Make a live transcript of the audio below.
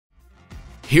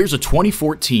Here's a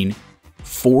 2014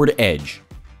 Ford Edge.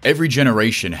 Every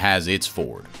generation has its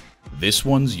Ford. This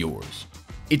one's yours.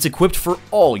 It's equipped for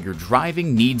all your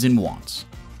driving needs and wants.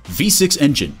 V6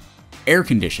 engine, air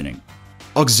conditioning,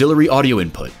 auxiliary audio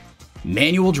input,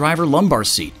 manual driver lumbar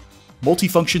seat,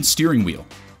 multifunction steering wheel,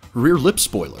 rear lip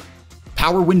spoiler,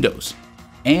 power windows,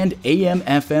 and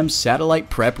AM/FM satellite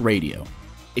prep radio.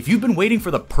 If you've been waiting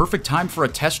for the perfect time for a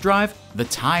test drive, the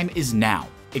time is now.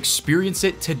 Experience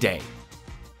it today.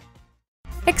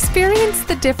 Experience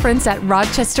the difference at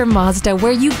Rochester Mazda,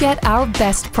 where you get our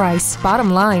best price. Bottom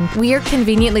line, we are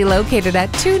conveniently located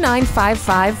at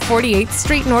 2955 48th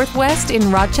Street Northwest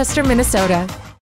in Rochester, Minnesota.